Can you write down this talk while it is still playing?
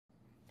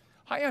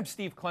Hi, I'm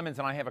Steve Clemons,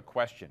 and I have a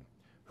question.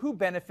 Who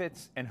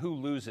benefits and who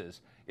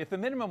loses if the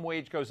minimum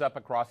wage goes up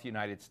across the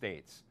United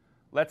States?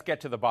 Let's get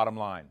to the bottom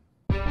line.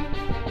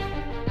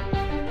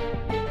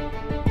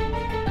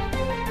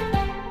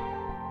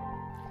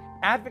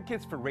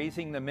 Advocates for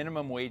raising the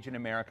minimum wage in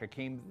America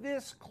came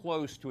this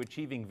close to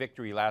achieving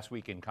victory last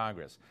week in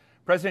Congress.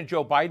 President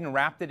Joe Biden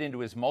wrapped it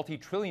into his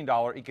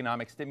multi-trillion-dollar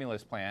economic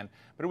stimulus plan,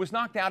 but it was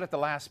knocked out at the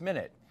last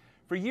minute.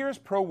 For years,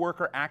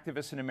 pro-worker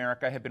activists in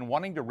America have been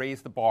wanting to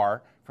raise the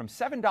bar from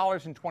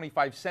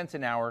 $7.25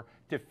 an hour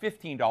to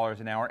 $15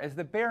 an hour as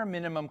the bare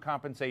minimum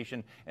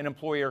compensation an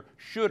employer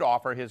should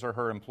offer his or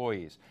her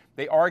employees.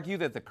 They argue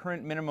that the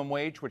current minimum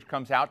wage, which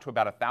comes out to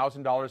about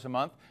 $1,000 a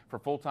month for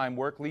full-time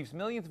work, leaves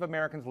millions of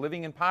Americans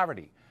living in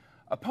poverty.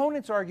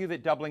 Opponents argue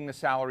that doubling the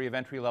salary of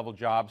entry-level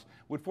jobs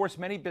would force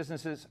many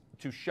businesses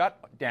to shut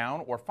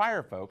down or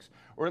fire folks,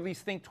 or at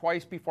least think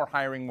twice before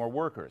hiring more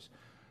workers.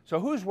 So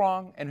who's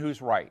wrong and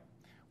who's right?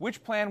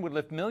 Which plan would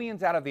lift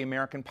millions out of the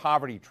American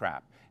poverty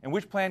trap? And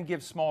which plan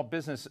gives small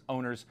business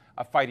owners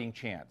a fighting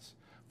chance?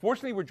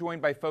 Fortunately, we're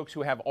joined by folks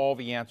who have all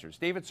the answers.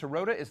 David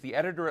Sirota is the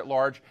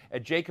editor-at-large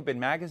at Jacobin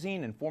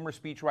Magazine and former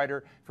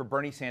speechwriter for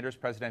Bernie Sanders'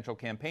 presidential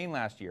campaign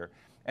last year.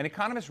 And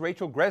economist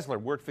Rachel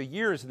Greszler worked for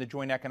years in the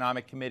Joint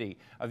Economic Committee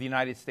of the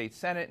United States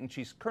Senate, and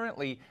she's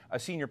currently a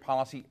senior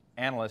policy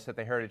analyst at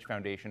the Heritage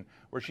Foundation,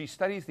 where she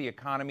studies the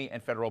economy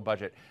and federal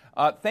budget.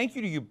 Thank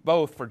you to you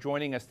both for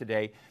joining us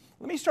today.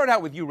 Let me start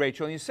out with you,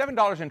 Rachel.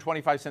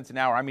 $7.25 an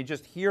hour. I mean,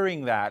 just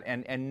hearing that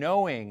and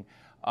knowing,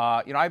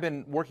 I've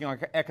been working on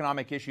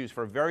economic issues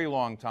for a very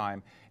long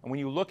time. And when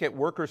you look at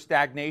worker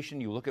stagnation,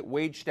 you look at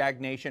wage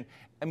stagnation,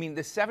 I mean,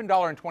 the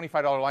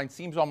 $7.25 line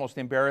seems almost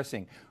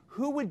embarrassing.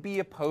 Who would be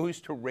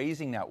opposed to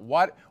raising that?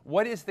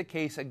 What is the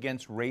case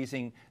against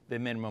raising the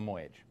minimum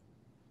wage?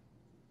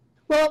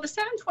 Well, the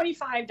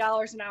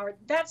 $7.25 an hour,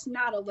 that's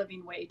not a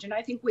living wage, and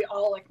I think we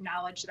all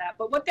acknowledge that.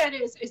 But what that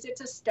is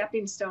it's a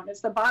stepping stone. It's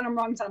the bottom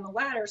rungs on the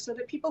ladder so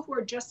that people who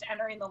are just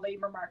entering the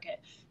labor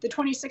market, the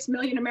 26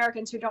 million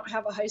Americans who don't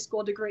have a high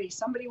school degree,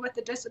 somebody with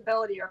a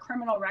disability or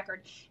criminal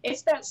record,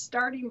 it's that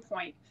starting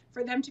point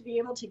for them to be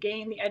able to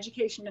gain the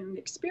education and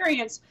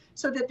experience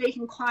so that they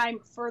can climb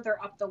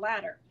further up the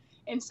ladder.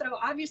 And so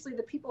obviously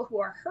the people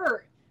who are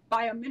hurt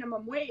by a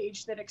minimum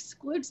wage that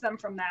excludes them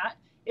from that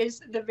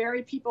is the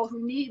very people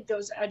who need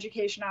those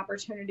education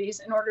opportunities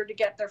in order to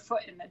get their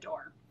foot in the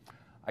door.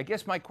 I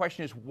guess my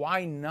question is,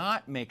 why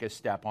not make a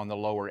step on the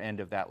lower end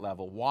of that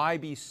level? Why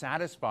be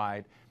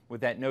satisfied with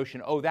that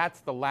notion, oh,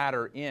 that's the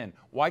ladder in?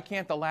 Why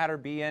can't the ladder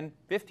be in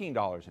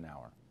 $15 an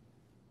hour?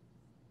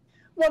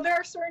 Well, there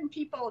are certain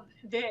people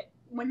that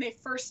when they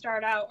first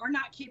start out are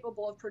not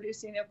capable of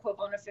producing the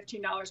equivalent of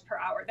 $15 per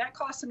hour. That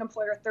costs an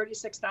employer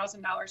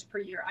 $36,000 per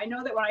year. I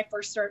know that when I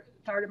first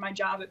started my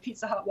job at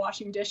Pizza Hut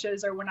washing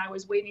dishes, or when I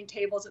was waiting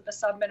tables at the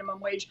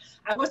sub-minimum wage,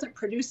 I wasn't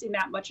producing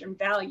that much in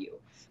value.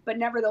 But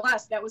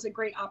nevertheless, that was a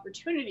great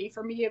opportunity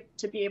for me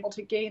to be able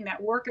to gain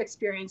that work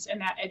experience and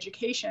that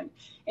education.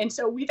 And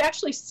so we've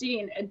actually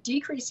seen a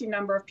decreasing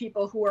number of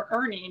people who are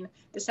earning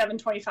the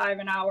 $7.25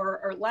 an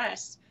hour or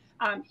less,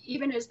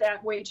 even as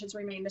that wage has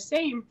remained the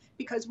same,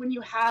 because when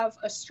you have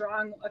a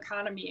strong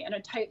economy and a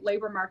tight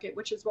labor market,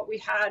 which is what we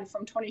had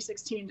from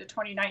 2016 to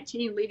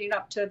 2019 leading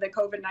up to the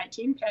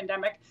COVID-19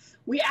 pandemic,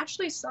 we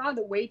actually saw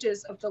the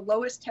wages of the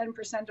lowest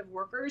 10% of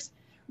workers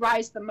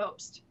rise the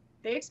most.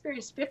 They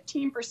experienced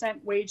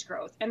 15% wage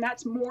growth, and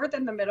that's more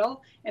than the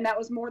middle, and that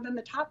was more than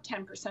the top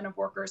 10% of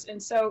workers.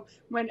 And so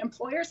when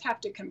employers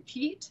have to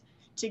compete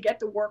to get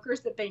the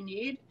workers that they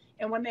need,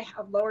 and when they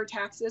have lower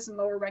taxes and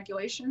lower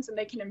regulations and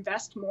they can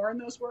invest more in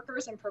those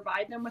workers and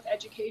provide them with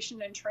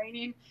education and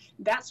training,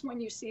 that's when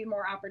you see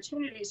more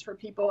opportunities for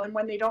people and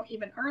when they don't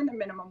even earn the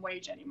minimum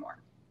wage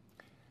anymore.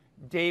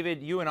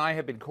 David, you and I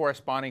have been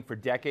corresponding for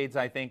decades,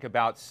 I think,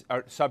 about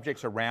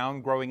subjects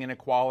around growing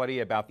inequality,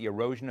 about the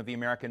erosion of the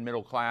American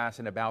middle class,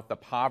 and about the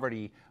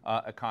poverty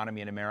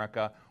economy in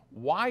America.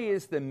 Why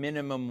is the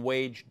minimum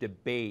wage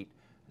debate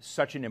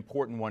such an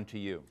important one to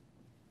you?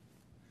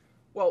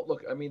 Well,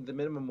 look, I mean, the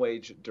minimum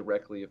wage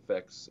directly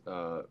affects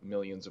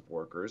millions of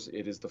workers.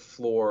 It is the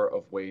floor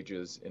of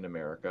wages in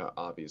America,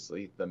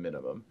 obviously, the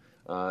minimum.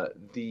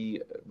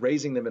 The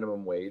raising the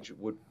minimum wage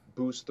would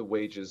boost the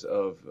wages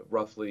of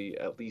roughly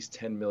at least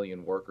 10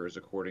 million workers,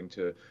 according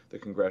to the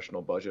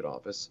Congressional Budget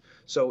Office.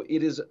 So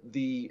it is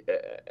the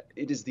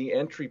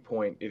entry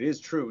point. It is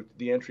true,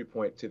 the entry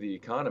point to the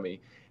economy.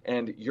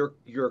 And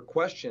your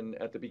question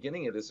at the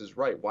beginning of this is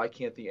right. Why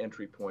can't the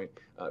entry point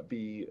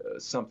be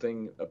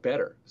something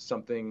better,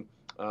 something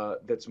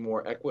that's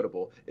more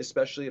equitable,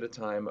 especially at a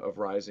time of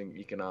rising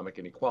economic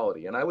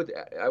inequality? And I would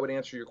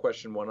answer your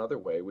question one other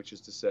way, which is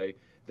to say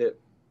that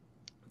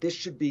this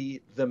should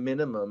be the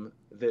minimum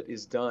that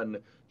is done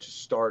to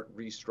start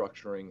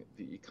restructuring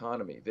the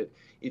economy. That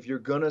if you're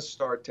going to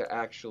start to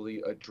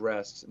actually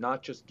address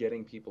not just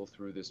getting people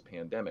through this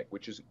pandemic,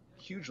 which is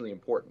hugely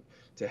important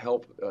to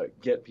help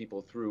get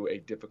people through a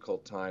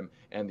difficult time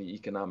and the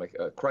economic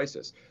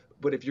crisis,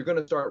 But if you're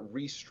going to start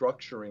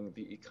restructuring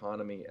the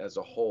economy as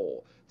a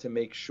whole to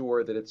make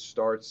sure that it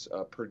starts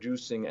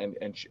producing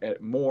and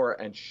more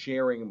and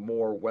sharing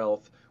more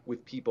wealth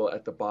with people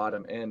at the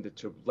bottom end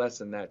to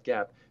lessen that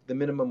gap, the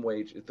minimum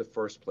wage is the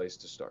first place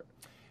to start.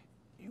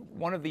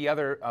 One of the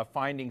other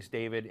findings,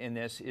 David, in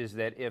this is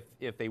that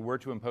if they were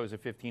to impose a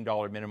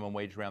 $15 minimum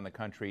wage around the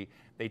country,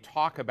 they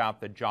talk about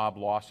the job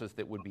losses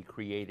that would be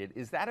created.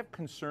 Is that of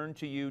concern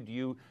to you?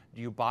 Do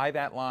you buy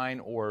that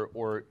line,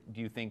 or do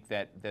you think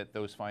that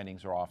those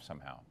findings are off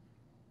somehow?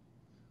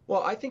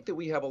 Well, I think that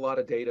we have a lot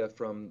of data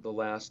from the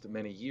last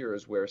many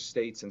years where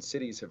states and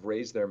cities have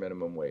raised their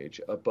minimum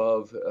wage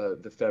above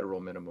the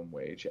federal minimum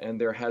wage, and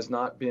there has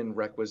not been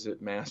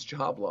requisite mass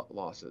job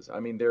losses.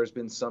 I mean, there's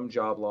been some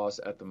job loss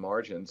at the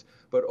margins,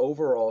 but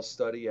overall,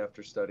 study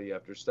after study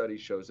after study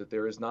shows that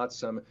there is not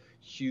some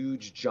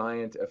huge,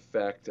 giant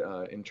effect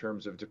in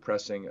terms of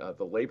depressing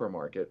the labor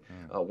market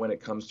when it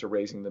comes to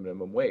raising the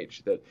minimum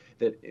wage.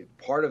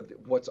 Part of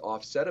what's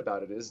offset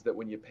about it is that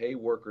when you pay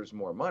workers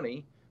more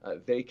money,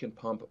 they can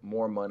pump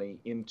more money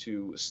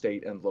into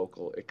state and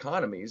local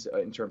economies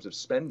in terms of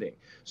spending.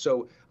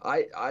 So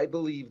I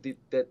believe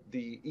that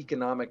the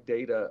economic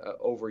data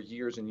over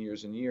years and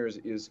years and years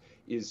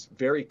is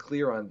very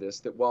clear on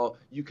this, that while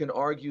you can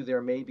argue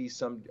there may be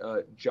some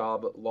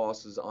job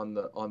losses on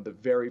the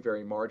very,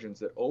 very margins,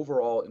 that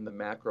overall in the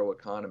macro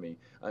economy,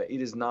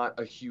 it is not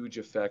a huge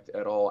effect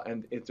at all.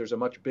 And there's a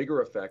much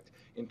bigger effect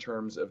in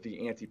terms of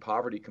the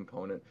anti-poverty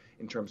component,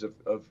 in terms of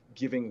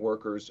giving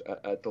workers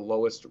at the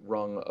lowest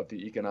rung of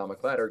the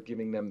economic ladder,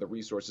 giving them the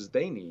resources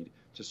they need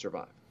to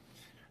survive.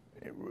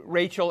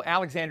 Rachel,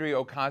 Alexandria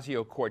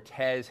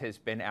Ocasio-Cortez has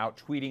been out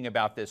tweeting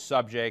about this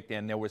subject,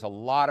 and there was a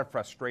lot of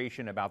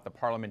frustration about the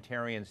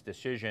parliamentarians'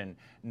 decision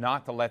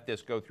not to let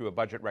this go through a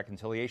budget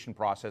reconciliation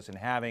process and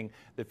having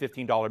the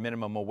 $15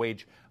 minimum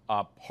wage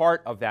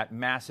part of that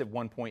massive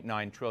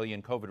 $1.9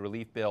 trillion COVID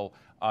relief bill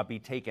be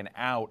taken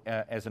out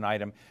as an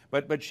item.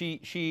 But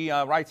she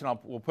writes, and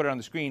we'll put it on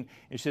the screen,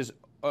 it says,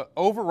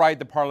 override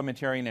the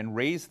parliamentarian and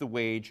raise the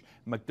wage.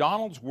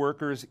 McDonald's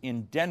workers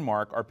in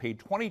Denmark are paid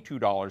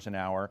 $22 an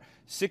hour,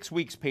 6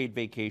 weeks paid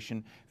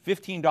vacation.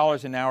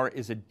 $15 an hour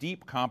is a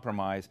deep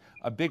compromise,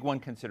 a big one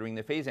considering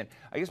the phase-in.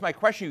 I guess my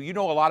question, you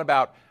know a lot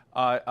about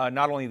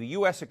not only the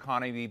U.S.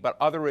 economy, but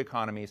other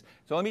economies.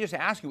 So let me just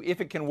ask you,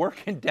 if it can work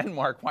in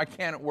Denmark, why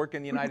can't it work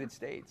in the United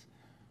States?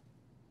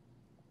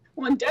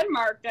 Well, in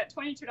Denmark, that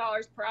 $22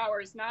 per hour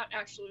is not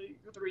actually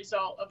the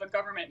result of a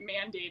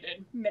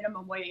government-mandated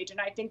minimum wage. And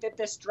I think that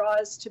this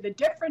draws to the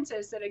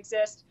differences that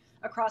exist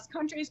across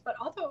countries, but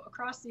also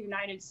across the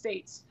United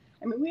States.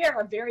 I mean, we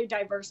are a very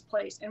diverse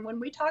place. And when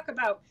we talk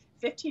about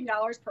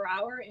 $15 per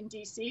hour in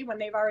D.C., when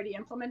they've already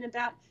implemented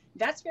that,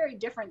 that's very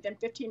different than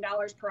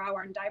 $15 per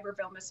hour in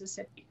D'Iberville,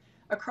 Mississippi.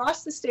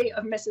 Across the state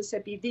of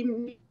Mississippi,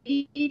 the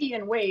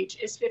median wage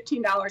is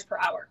 $15 per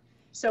hour.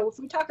 So if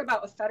we talk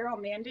about a federal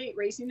mandate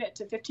raising it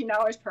to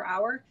 $15 per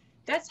hour,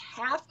 that's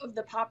half of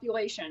the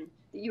population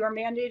that you are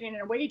mandating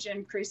a wage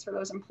increase for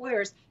those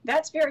employers.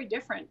 That's very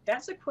different.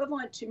 That's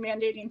equivalent to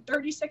mandating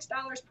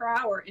 $36 per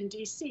hour in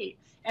DC.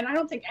 And I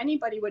don't think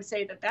anybody would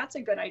say that that's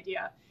a good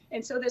idea.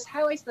 And so this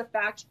highlights the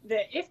fact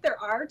that if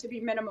there are to be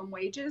minimum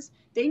wages,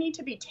 they need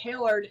to be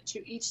tailored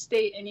to each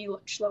state and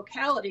each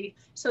locality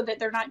so that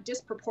they're not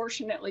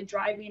disproportionately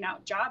driving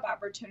out job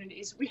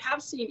opportunities. We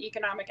have seen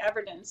economic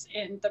evidence,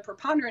 and the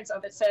preponderance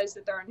of it says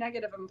that there are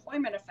negative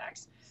employment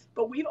effects,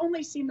 but we've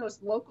only seen those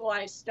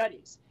localized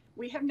studies.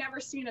 We have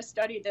never seen a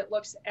study that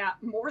looks at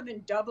more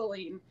than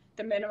doubling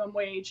the minimum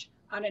wage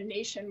on a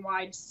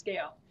nationwide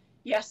scale.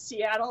 Yes,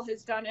 Seattle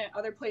has done it,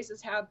 other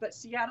places have, but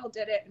Seattle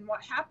did it. And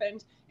what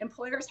happened,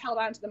 employers held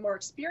on to the more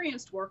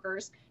experienced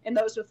workers, and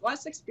those with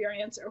less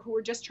experience or who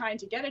were just trying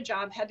to get a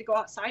job had to go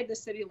outside the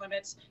city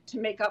limits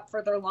to make up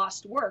for their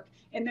lost work.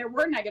 And there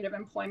were negative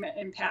employment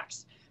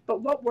impacts.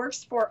 But what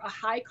works for a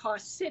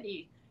high-cost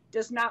city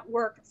does not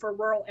work for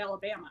rural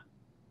Alabama.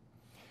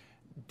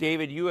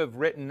 David, you have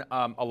written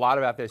a lot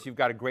about this. You've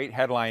got a great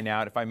headline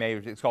out, if I may.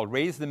 It's called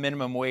Raise the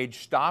Minimum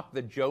Wage, Stop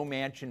the Joe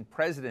Manchin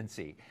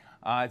Presidency.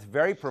 It's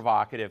very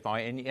provocative.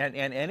 And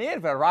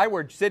if I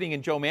were sitting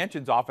in Joe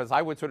Manchin's office,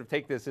 I would sort of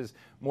take this as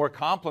more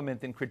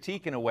compliment than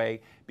critique in a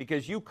way,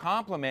 because you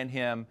compliment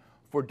him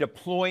for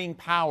deploying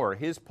power,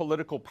 his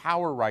political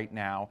power right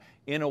now,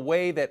 in a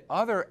way that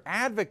other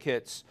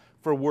advocates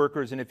for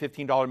workers in a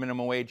 $15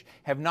 minimum wage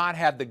have not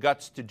had the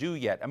guts to do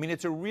yet. I mean,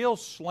 it's a real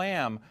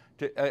slam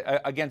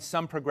against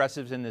some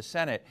progressives in the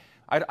Senate.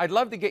 I'd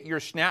love to get your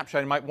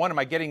snapshot. Am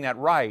I getting that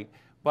right?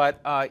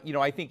 But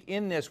I think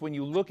in this, when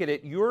you look at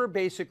it, you're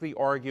basically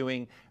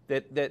arguing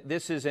that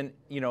this is an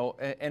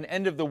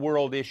end of the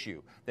world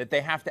issue, that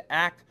they have to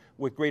act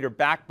with greater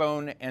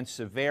backbone and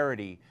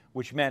severity,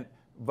 which meant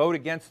vote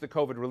against the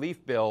COVID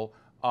relief bill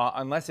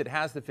unless it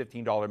has the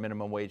 $15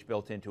 minimum wage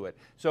built into it.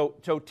 So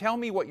tell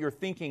me what your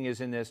thinking is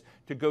in this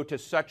to go to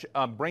such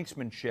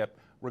brinksmanship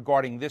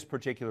regarding this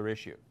particular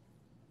issue.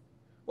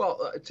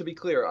 Well, to be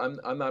clear,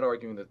 I'm not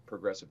arguing that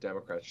progressive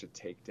Democrats should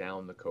take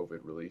down the COVID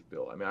relief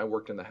bill. I mean, I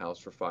worked in the House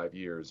for 5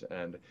 years,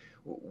 and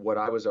what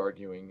I was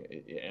arguing,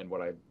 and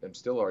what I am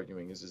still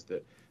arguing, is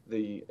that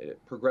the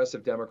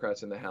progressive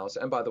Democrats in the House,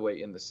 and by the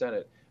way, in the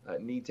Senate,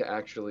 need to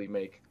actually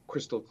make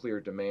crystal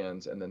clear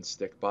demands and then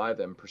stick by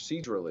them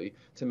procedurally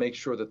to make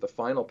sure that the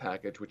final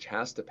package, which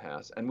has to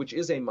pass, and which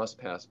is a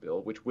must-pass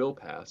bill, which will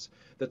pass,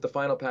 that the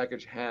final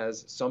package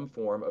has some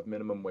form of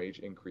minimum wage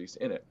increase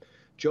in it.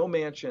 Joe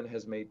Manchin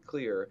has made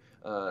clear,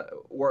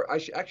 or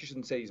actually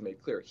shouldn't say he's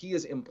made clear, he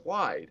has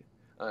implied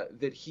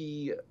that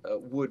he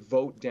would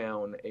vote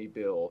down a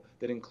bill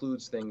that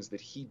includes things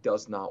that he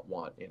does not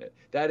want in it.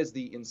 That is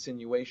the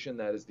insinuation,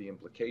 that is the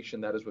implication,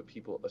 that is what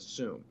people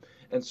assume.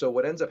 And so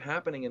what ends up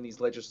happening in these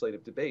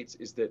legislative debates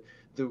is that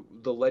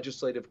the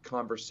legislative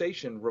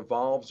conversation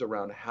revolves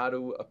around how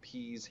to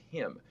appease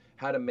him,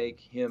 how to make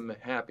him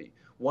happy.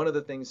 One of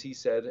the things he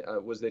said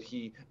was that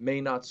he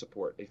may not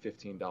support a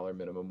 $15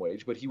 minimum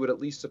wage, but he would at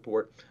least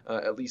support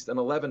at least an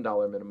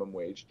 $11 minimum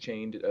wage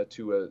chained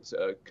to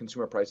a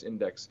consumer price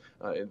index,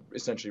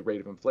 essentially rate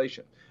of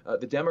inflation.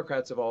 The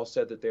Democrats have all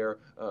said that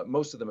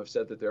most of them have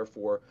said that they're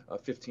for a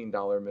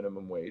 $15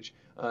 minimum wage.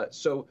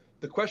 So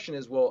the question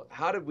is, well,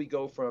 how did we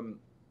go from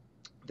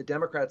the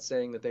Democrats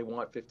saying that they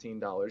want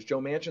 $15, Joe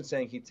Manchin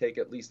saying he'd take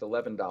at least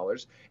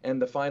 $11, and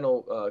the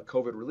final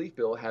COVID relief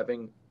bill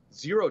having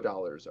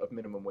 $0 of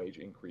minimum wage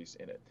increase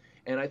in it?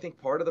 And I think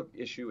part of the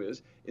issue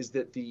is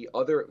that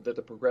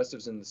the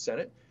progressives in the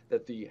Senate,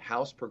 that the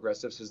House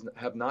progressives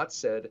have not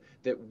said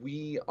that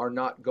we are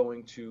not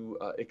going to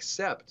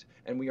accept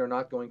and we are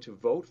not going to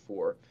vote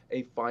for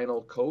a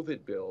final COVID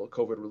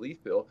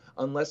relief bill,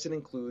 unless it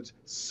includes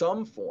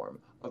some form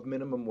of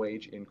minimum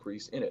wage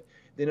increase in it.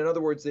 Then, in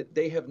other words, that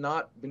they have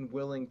not been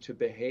willing to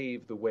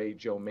behave the way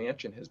Joe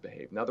Manchin has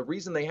behaved. Now, the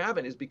reason they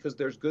haven't is because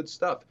there's good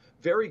stuff,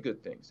 very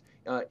good things,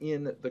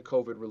 in the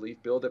COVID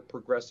relief bill that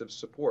progressives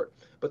support.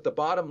 But the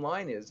bottom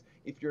line is,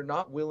 if you're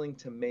not willing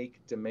to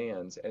make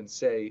demands and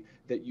say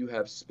that you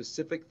have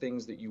specific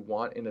things that you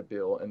want in a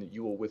bill and that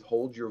you will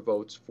withhold your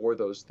votes for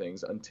those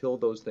things until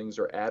those things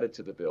are added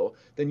to the bill,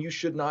 then you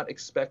should not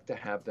expect to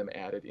have them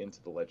added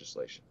into the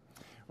legislation.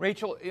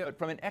 Rachel,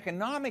 from an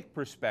economic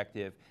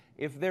perspective,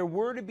 if there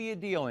were to be a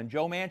deal and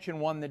Joe Manchin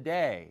won the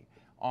day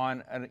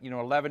on an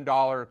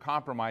 $11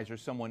 compromise or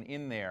someone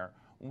in there,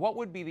 what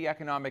would be the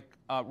economic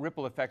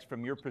ripple effects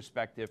from your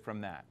perspective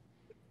from that?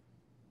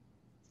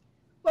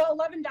 Well,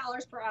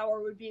 $11 per hour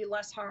would be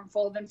less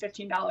harmful than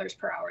 $15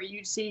 per hour.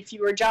 You'd see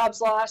fewer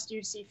jobs lost.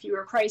 You'd see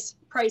fewer price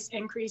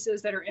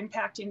increases that are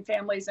impacting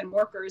families and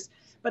workers.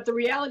 But the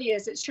reality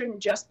is it shouldn't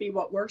just be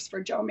what works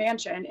for Joe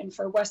Manchin and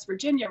for West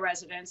Virginia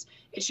residents.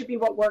 It should be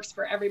what works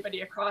for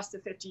everybody across the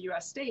 50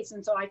 U.S. states.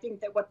 And so I think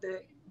that what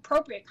the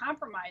appropriate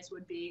compromise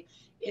would be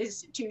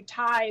is to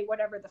tie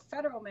whatever the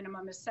federal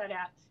minimum is set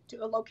at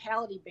to a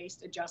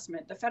locality-based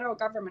adjustment. The federal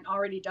government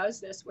already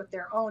does this with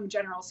their own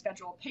general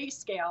schedule pay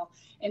scale,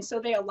 and so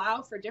they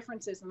allow for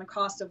differences in the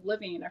cost of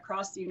living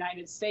across the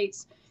United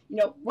States.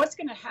 What's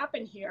going to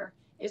happen here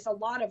is a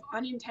lot of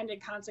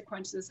unintended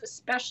consequences,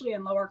 especially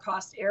in lower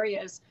cost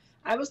areas.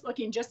 I was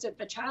looking just at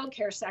the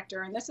childcare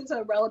sector, and this is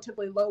a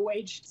relatively low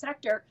wage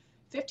sector.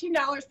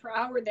 $15 per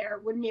hour there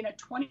would mean a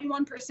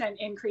 21%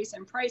 increase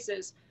in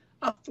prices,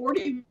 a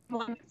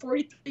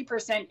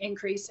 43%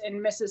 increase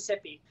in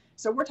Mississippi.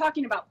 So we're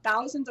talking about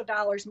thousands of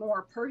dollars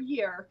more per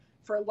year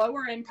for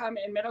lower income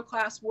and middle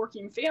class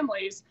working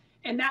families.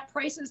 And that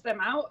prices them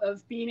out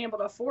of being able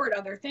to afford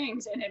other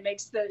things. And it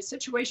makes the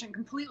situation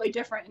completely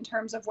different in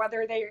terms of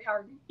whether they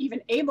are even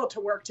able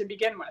to work to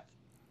begin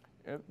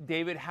with.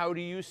 David, how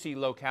do you see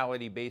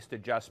locality-based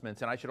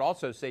adjustments? And I should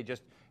also say,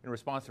 just in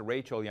response to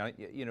Rachel,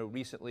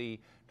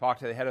 recently talked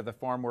to the head of the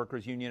Farm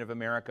Workers Union of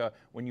America.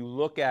 When you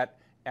look at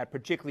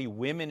particularly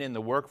women in the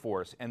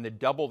workforce and the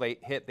double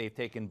hit they've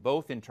taken,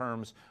 both in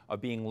terms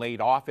of being laid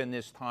off in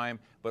this time,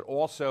 but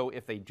also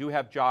if they do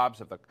have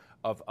jobs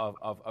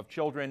of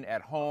children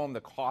at home,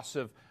 the costs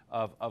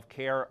of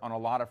care on a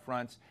lot of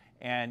fronts.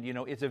 And,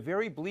 it's a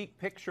very bleak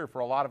picture for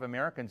a lot of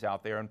Americans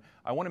out there. And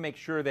I want to make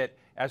sure that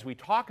as we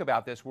talk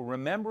about this, we're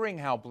remembering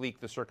how bleak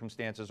the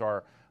circumstances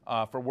are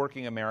for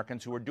working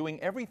Americans who are doing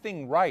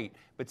everything right,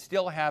 but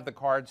still have the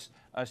cards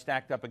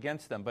stacked up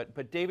against them.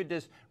 But David,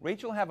 does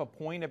Rachel have a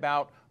point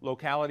about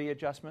locality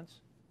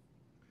adjustments?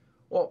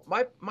 Well,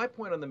 my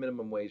point on the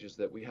minimum wage is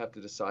that we have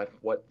to decide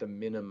what the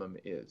minimum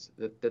is.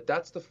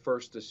 That's the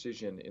first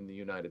decision in the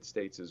United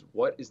States, is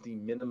what is the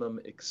minimum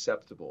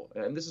acceptable?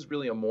 And this is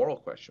really a moral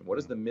question. What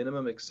is the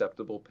minimum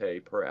acceptable pay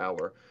per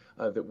hour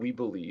that we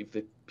believe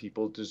that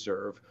people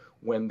deserve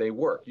when they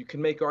work? You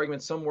can make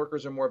arguments. Some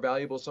workers are more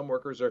valuable. Some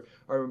workers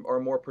are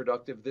more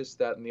productive, this,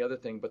 that, and the other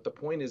thing. But the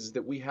point is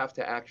that we have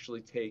to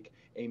actually make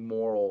a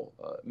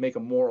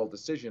moral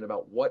decision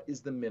about what is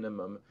the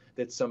minimum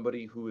that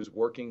somebody who is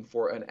working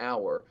for an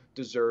hour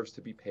deserves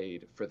to be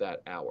paid for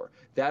that hour.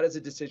 That is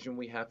a decision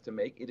we have to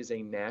make. It is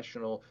a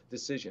national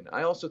decision.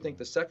 I also think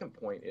the second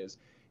point is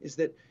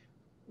that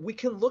we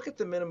can look at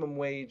the minimum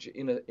wage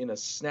in a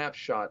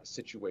snapshot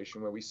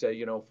situation where we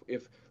say,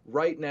 if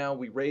right now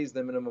we raise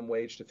the minimum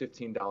wage to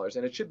 $15,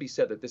 and it should be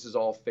said that this is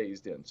all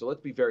phased in. So let's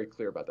be very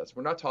clear about this.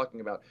 We're not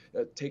talking about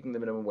taking the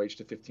minimum wage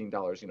to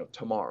 $15,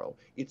 tomorrow.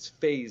 It's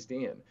phased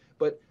in.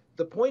 But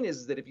the point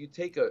is that if you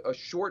take a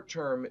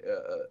short-term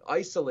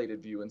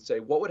isolated view and say,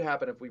 what would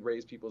happen if we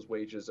raise people's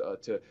wages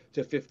to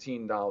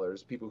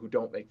 $15, people who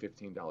don't make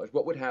 $15?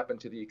 What would happen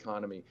to the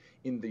economy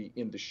in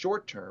the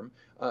short term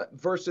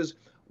versus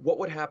what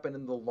would happen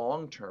in the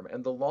long term?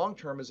 And the long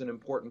term is an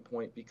important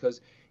point because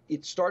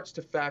it starts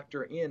to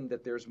factor in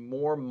that there's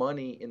more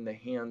money in the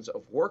hands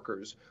of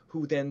workers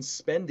who then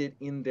spend it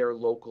in their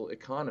local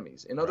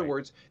economies. In other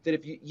words, that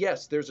if you,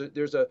 yes, there's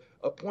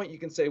a point you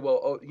can say,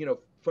 well,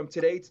 from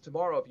today to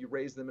tomorrow, if you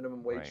raise the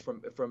minimum wage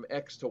from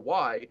X to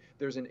Y,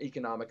 there's an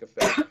economic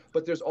effect.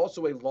 But there's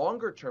also a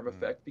longer term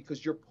effect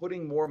because you're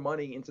putting more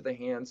money into the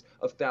hands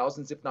of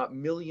thousands, if not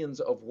millions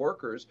of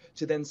workers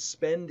to then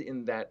spend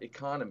in that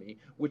economy,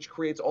 which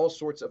creates all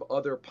sorts of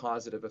other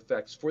positive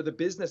effects for the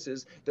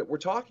businesses that we're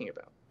talking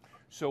about.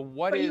 So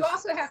you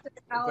also have to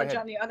acknowledge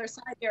on the other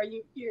side there,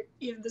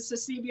 the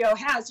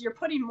CBO you're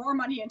putting more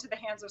money into the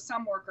hands of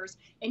some workers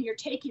and you're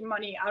taking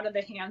money out of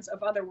the hands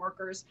of other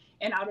workers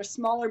and out of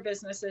smaller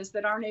businesses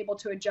that aren't able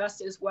to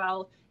adjust as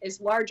well as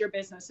larger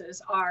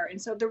businesses are.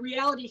 And so the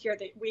reality here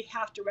that we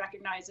have to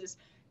recognize is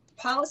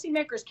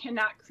policymakers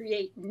cannot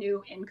create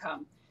new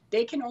income.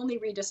 They can only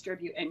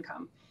redistribute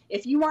income.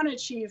 If you want to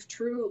achieve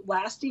true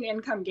lasting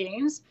income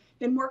gains,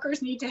 then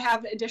workers need to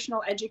have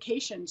additional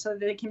education so that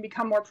they can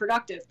become more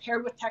productive,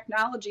 paired with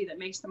technology that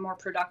makes them more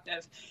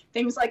productive.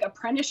 Things like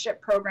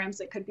apprenticeship programs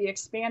that could be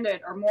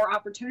expanded or more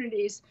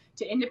opportunities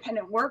to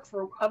independent work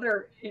for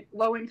other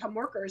low-income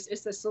workers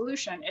is the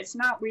solution. It's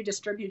not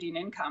redistributing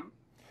income.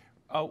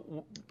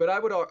 But I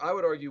would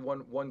argue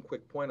one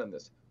quick point on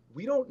this.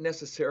 We don't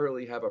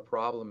necessarily have a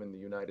problem in the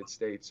United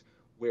States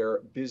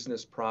where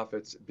business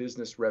profits,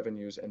 business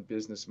revenues, and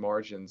business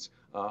margins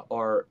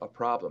are a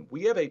problem.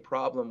 We have a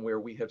problem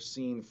where we have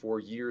seen for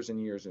years and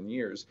years and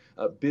years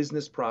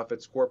business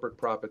profits, corporate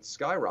profits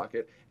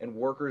skyrocket, and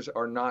workers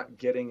are not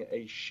getting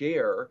a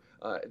share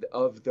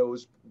of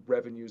those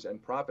revenues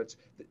and profits.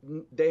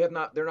 They're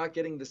not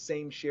getting the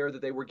same share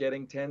that they were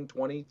getting 10,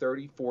 20,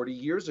 30, 40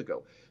 years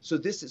ago.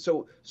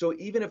 So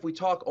even if we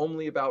talk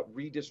only about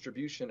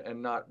redistribution and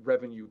not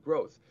revenue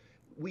growth,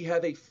 we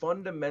have a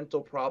fundamental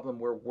problem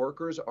where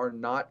workers are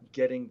not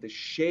getting the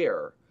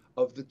share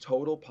of the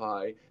total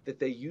pie that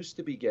they used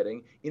to be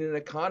getting in an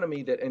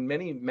economy that in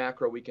many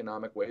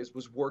macroeconomic ways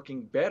was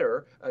working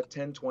better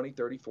 10, 20,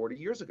 30, 40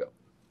 years ago.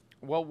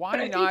 Well,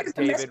 why not,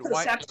 David?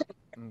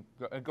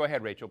 Go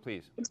ahead, Rachel,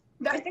 please.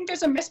 I think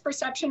there's a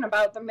misperception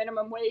about the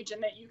minimum wage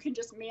and that you can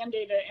just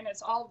mandate it and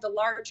it's all of the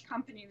large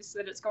companies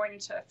that it's going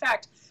to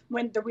affect,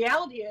 when the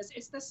reality is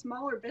it's the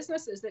smaller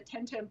businesses that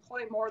tend to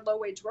employ more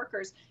low-wage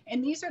workers.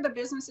 And these are the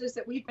businesses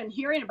that we've been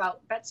hearing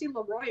about. Betsy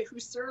Leroy, who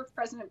served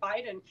President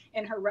Biden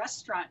in her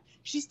restaurant,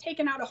 she's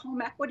taken out a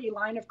home equity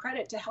line of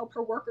credit to help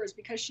her workers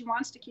because she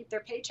wants to keep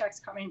their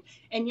paychecks coming.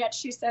 And yet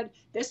she said,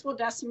 this will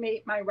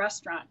decimate my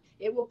restaurant.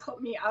 It will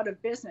put me out of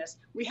business.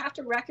 We have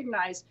to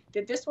recognize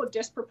that this will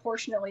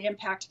disproportionately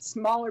impact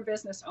smaller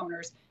business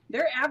owners.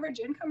 Their average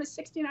income is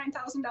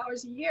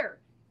 $69,000 a year.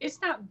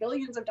 It's not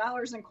billions of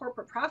dollars in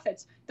corporate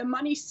profits. The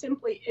money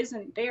simply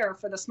isn't there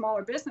for the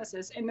smaller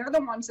businesses, and they're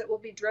the ones that will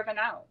be driven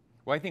out.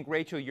 Well, I think,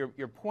 Rachel, your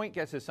point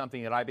gets to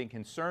something that I've been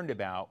concerned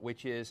about,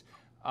 which is,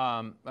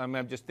 I'm going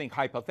to just think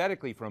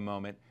hypothetically for a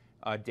moment,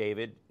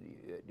 David,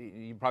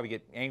 you probably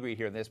get angry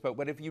hearing this, but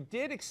what if you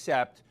did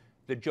accept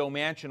the Joe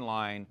Manchin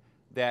line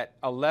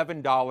that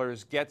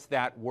 $11 gets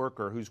that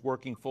worker who's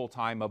working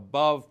full-time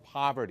above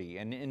poverty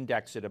and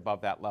index it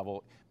above that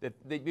level, that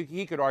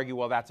he could argue,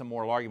 well, that's a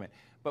moral argument.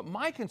 But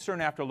my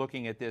concern after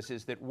looking at this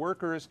is that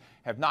workers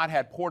have not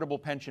had portable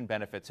pension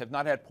benefits, have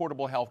not had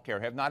portable health care,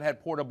 have not had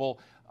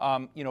portable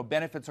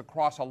benefits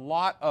across a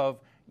lot of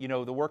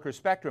the worker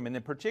spectrum. And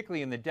then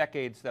particularly in the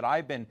decades that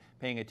I've been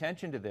paying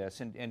attention to this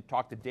and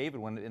talked to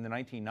David in the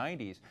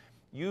 1990s,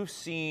 you've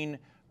seen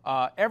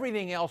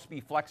everything else be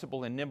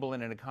flexible and nimble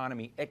in an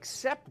economy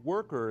except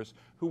workers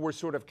who were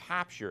sort of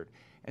captured.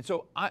 And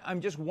so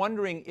I'm just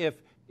wondering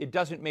if it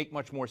doesn't make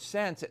much more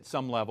sense at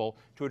some level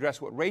to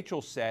address what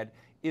Rachel said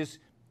is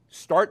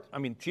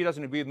she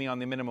doesn't agree with me on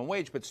the minimum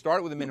wage, but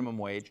start with a minimum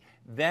wage,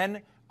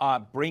 then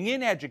bring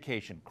in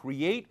education,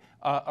 create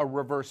a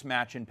reverse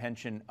match in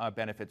pension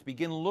benefits,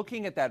 begin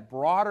looking at that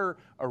broader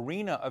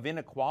arena of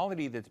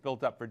inequality that's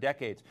built up for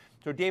decades.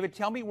 So David,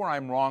 tell me where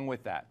I'm wrong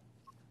with that.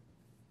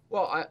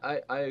 Well,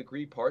 I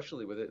agree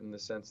partially with it in the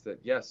sense that,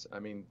 yes, I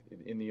mean,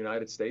 in the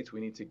United States, we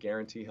need to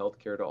guarantee health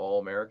care to all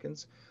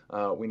Americans.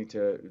 We need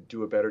to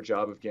do a better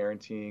job of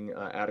guaranteeing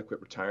adequate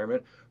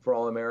retirement for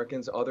all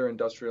Americans. Other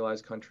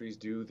industrialized countries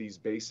do these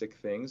basic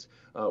things,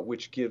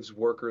 which gives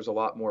workers a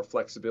lot more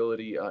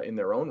flexibility in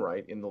their own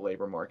right in the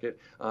labor market,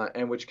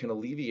 and which can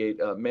alleviate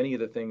many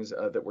of the things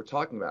that we're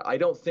talking about. I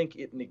don't think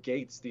it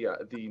negates the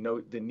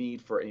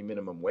need for a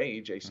minimum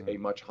wage, a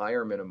much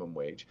higher minimum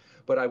wage,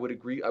 but I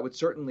would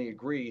certainly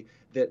agree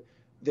that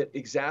that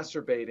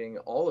exacerbating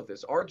all of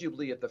this,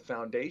 arguably at the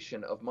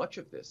foundation of much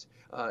of this,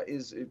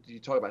 is you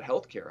talk about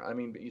healthcare. I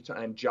mean,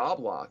 and job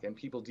lock and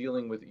people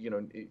dealing with,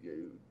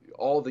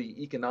 all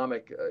the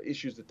economic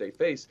issues that they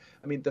face.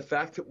 I mean, the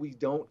fact that we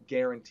don't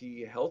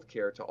guarantee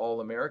healthcare to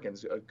all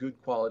Americans, a good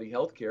quality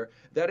healthcare,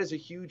 that is a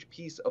huge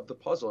piece of the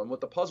puzzle. And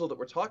what the puzzle that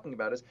we're talking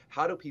about is,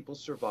 how do people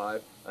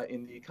survive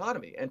in the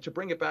economy? And to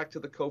bring it back to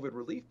the COVID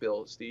relief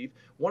bill, Steve,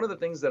 one of the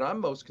things that I'm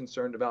most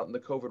concerned about in the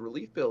COVID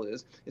relief bill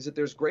is that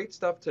there's great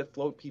stuff to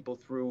float people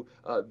through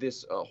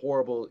this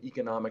horrible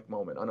economic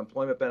moment,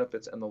 unemployment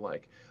benefits and the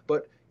like.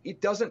 But it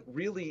doesn't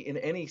really, in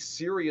any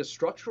serious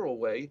structural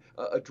way,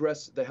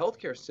 address the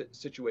healthcare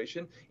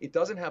situation. It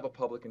doesn't have a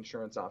public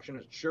insurance option.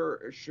 It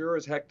sure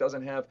as heck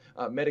doesn't have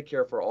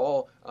Medicare for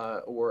all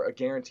or a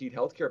guaranteed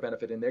healthcare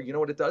benefit in there. You know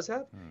what it does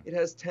have? It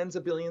has tens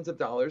of billions of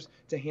dollars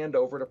to hand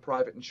over to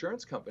private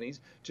insurance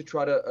companies to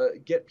try to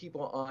get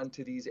people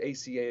onto these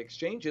ACA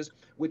exchanges,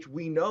 which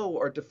we know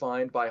are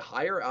defined by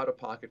higher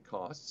out-of-pocket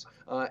costs,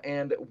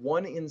 and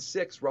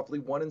roughly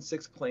one in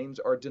six claims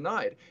are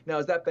denied. Now,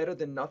 is that better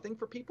than nothing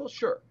for people?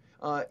 Sure.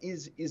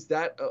 Is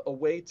that a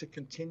way to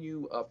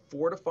continue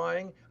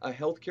fortifying a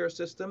healthcare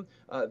system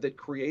that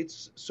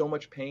creates so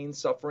much pain,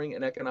 suffering,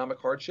 and economic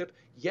hardship?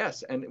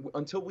 Yes, and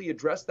until we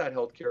address that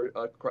healthcare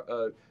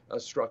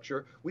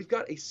structure, we've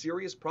got a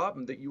serious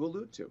problem that you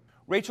allude to.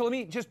 Rachel, let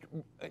me just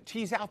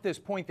tease out this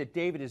point that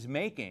David is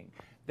making,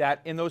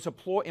 that in those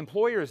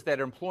employers that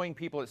are employing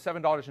people at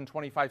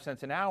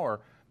 $7.25 an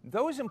hour,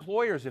 those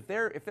employers, if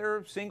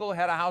they're single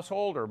head of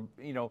household or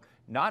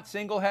not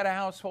single head of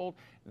household,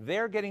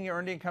 they're getting the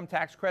earned income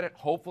tax credit.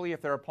 Hopefully,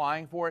 if they're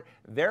applying for it,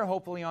 they're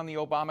hopefully on the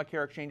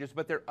Obamacare exchanges.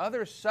 But there are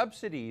other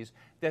subsidies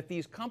that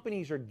these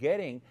companies are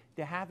getting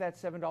to have that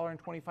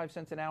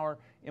 $7.25 an hour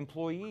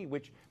employee,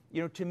 which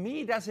to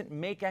me doesn't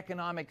make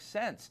economic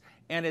sense.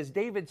 And as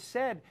David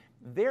said,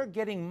 they're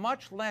getting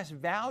much less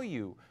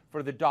value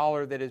for the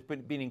dollar that is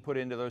being put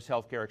into those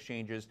healthcare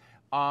exchanges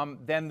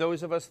than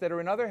those of us that are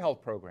in other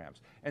health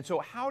programs. And so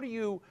how do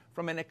you,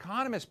 from an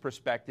economist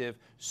perspective,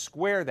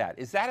 square that?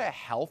 Is that a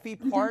healthy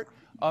part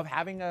of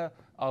having a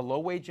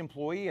low-wage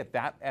employee at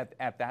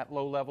that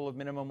low level of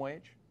minimum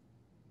wage?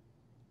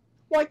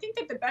 Well, I think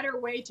that the better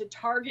way to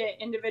target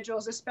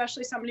individuals,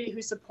 especially somebody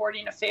who's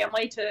supporting a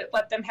family, to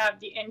let them have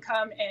the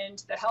income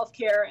and the health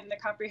care and the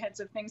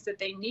comprehensive things that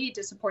they need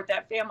to support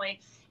that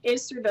family,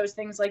 is through those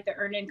things like the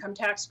earned income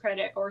tax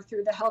credit or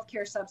through the health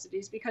care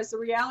subsidies. Because the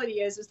reality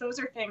is those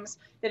are things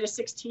that a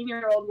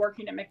 16-year-old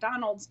working at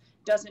McDonald's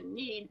doesn't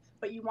need,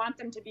 but you want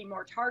them to be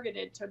more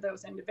targeted to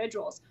those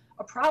individuals.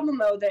 A problem,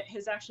 though, that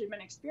has actually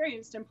been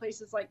experienced in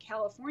places like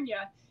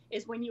California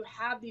is when you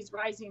have these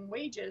rising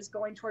wages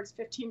going towards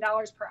 $15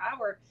 per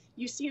hour,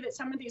 you see that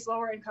some of these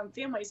lower income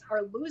families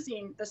are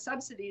losing the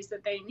subsidies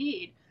that they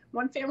need.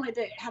 One family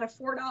that had a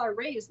 $4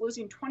 raise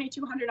losing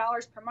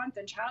 $2,200 per month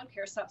in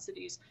childcare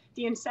subsidies.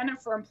 The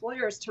incentive for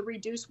employers to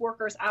reduce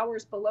workers'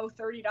 hours below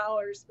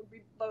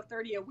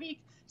 $30 a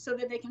week so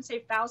that they can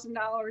save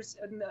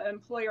 $1,000 in the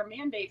employer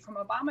mandate from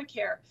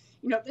Obamacare.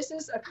 This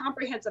is a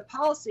comprehensive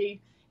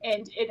policy,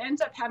 and it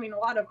ends up having a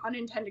lot of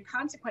unintended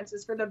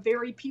consequences for the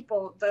very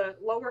people, the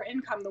lower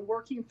income, the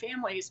working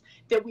families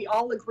that we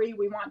all agree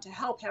we want to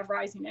help have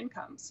rising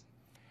incomes.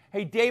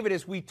 Hey, David,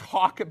 as we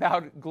talk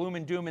about gloom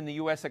and doom in the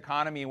U.S.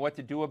 economy and what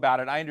to do about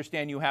it, I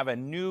understand you have a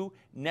new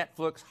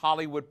Netflix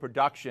Hollywood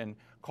production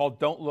called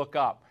Don't Look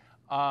Up.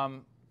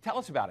 Tell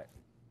us about it.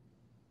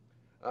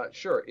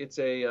 Sure. It's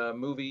a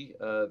movie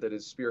that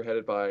is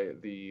spearheaded by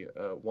the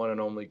one and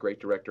only great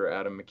director,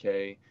 Adam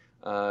McKay.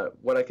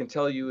 What I can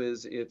tell you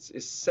is it's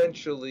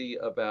essentially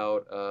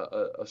about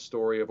a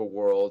story of a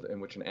world in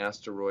which an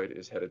asteroid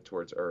is headed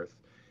towards Earth,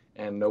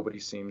 and nobody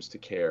seems to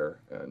care.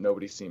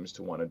 Nobody seems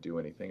to want to do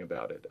anything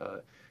about it.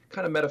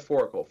 Kind of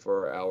metaphorical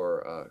for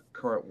our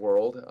current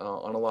world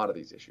on a lot of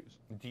these issues.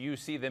 Do you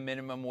see the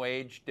minimum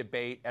wage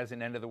debate as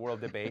an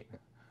end-of-the-world debate?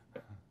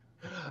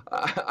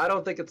 I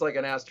don't think it's like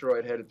an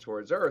asteroid headed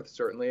towards Earth.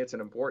 Certainly, it's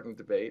an important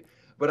debate.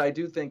 But I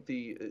do think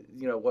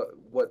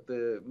what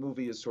the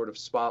movie is sort of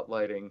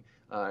spotlighting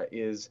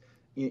is,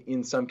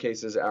 in some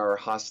cases, our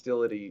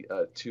hostility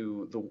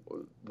to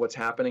what's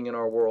happening in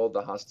our world,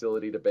 the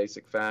hostility to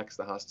basic facts,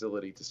 the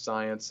hostility to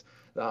science,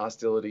 the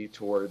hostility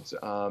towards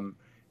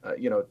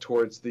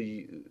towards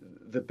the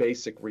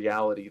basic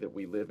reality that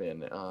we live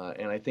in.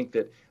 And I think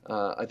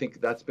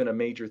that's been a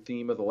major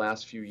theme of the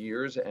last few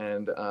years.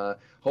 And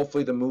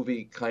hopefully the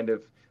movie kind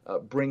of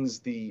brings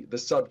the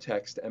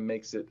subtext and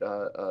makes it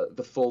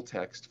the full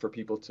text for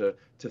people to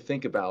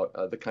think about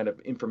the kind of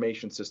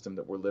information system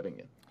that we're living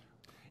in.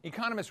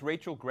 Economist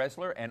Rachel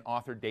Greszler and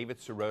author David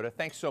Sirota,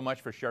 thanks so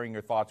much for sharing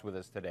your thoughts with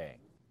us today.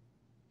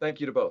 Thank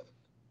you to both.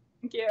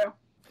 Thank you.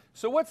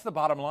 So what's the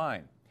bottom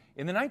line?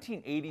 In the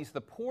 1980s,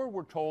 the poor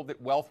were told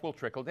that wealth will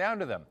trickle down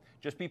to them.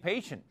 Just be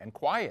patient and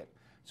quiet.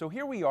 So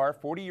here we are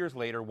 40 years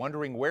later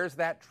wondering, where's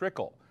that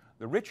trickle?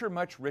 The rich are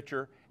much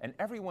richer, and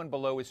everyone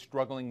below is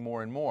struggling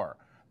more and more.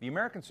 The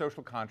American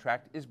social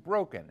contract is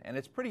broken, and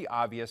it's pretty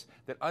obvious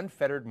that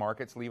unfettered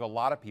markets leave a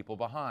lot of people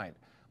behind.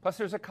 Plus,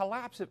 there's a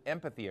collapse of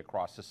empathy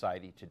across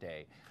society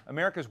today.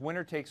 America's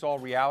winner-takes-all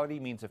reality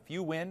means a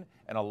few win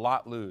and a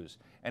lot lose.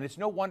 And it's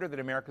no wonder that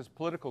America's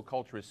political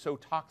culture is so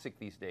toxic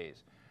these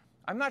days.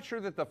 I'm not sure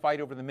that the fight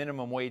over the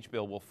minimum wage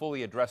bill will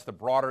fully address the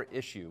broader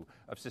issue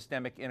of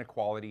systemic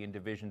inequality and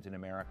divisions in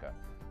America.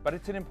 But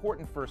it's an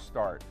important first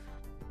start,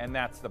 and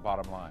that's the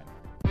bottom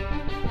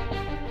line.